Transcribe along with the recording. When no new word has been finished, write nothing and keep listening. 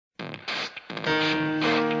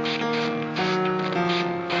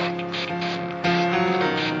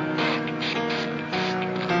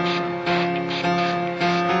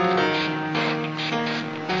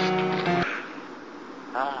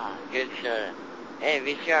Hey,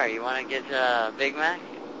 VCR, you want to get a Big Mac?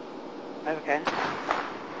 Okay.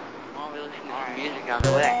 Well, we're listening to some music on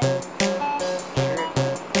the way.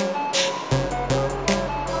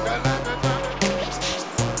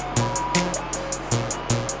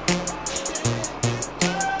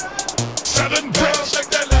 Seven bricks.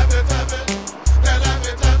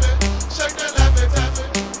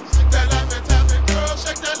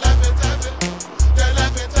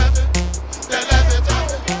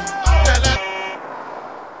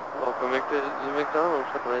 Welcome to McDonald's.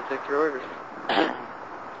 How can I take your orders?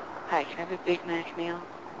 Hi, can I have a Big Mac meal?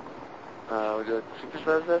 Would you like to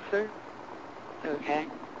supersize that, sir? Okay.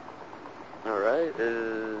 Alright,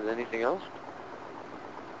 anything else?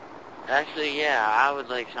 Actually, yeah, I would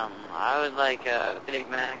like something. I would like a Big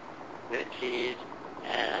Mac with cheese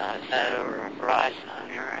and a side over fries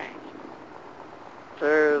on your right.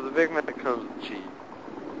 Sir, the Big Mac comes with cheese.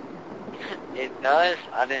 It does?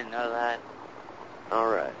 I didn't know that.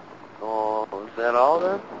 Alright. Well, is that all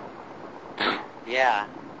then? Yeah.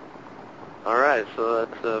 Alright, so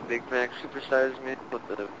that's a Big Mac supersized meal with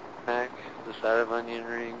the Mac, the side of onion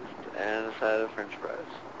rings, and a side of french fries.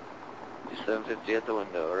 $7.50 at the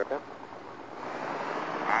window, alright?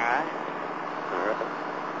 Alright. Alright.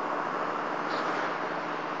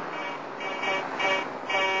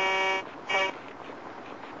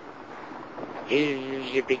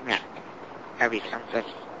 Here's your Big Mac. Have you something?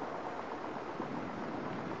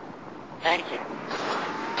 Thank you.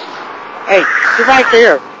 Hey, get back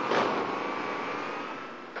here!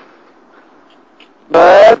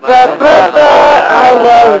 I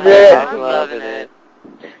loved it! I'm loving it.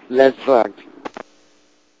 Let's fuck.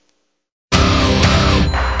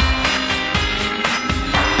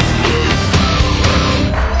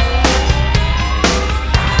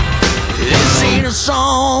 This ain't a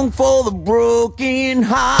song for the broken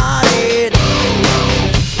hearted.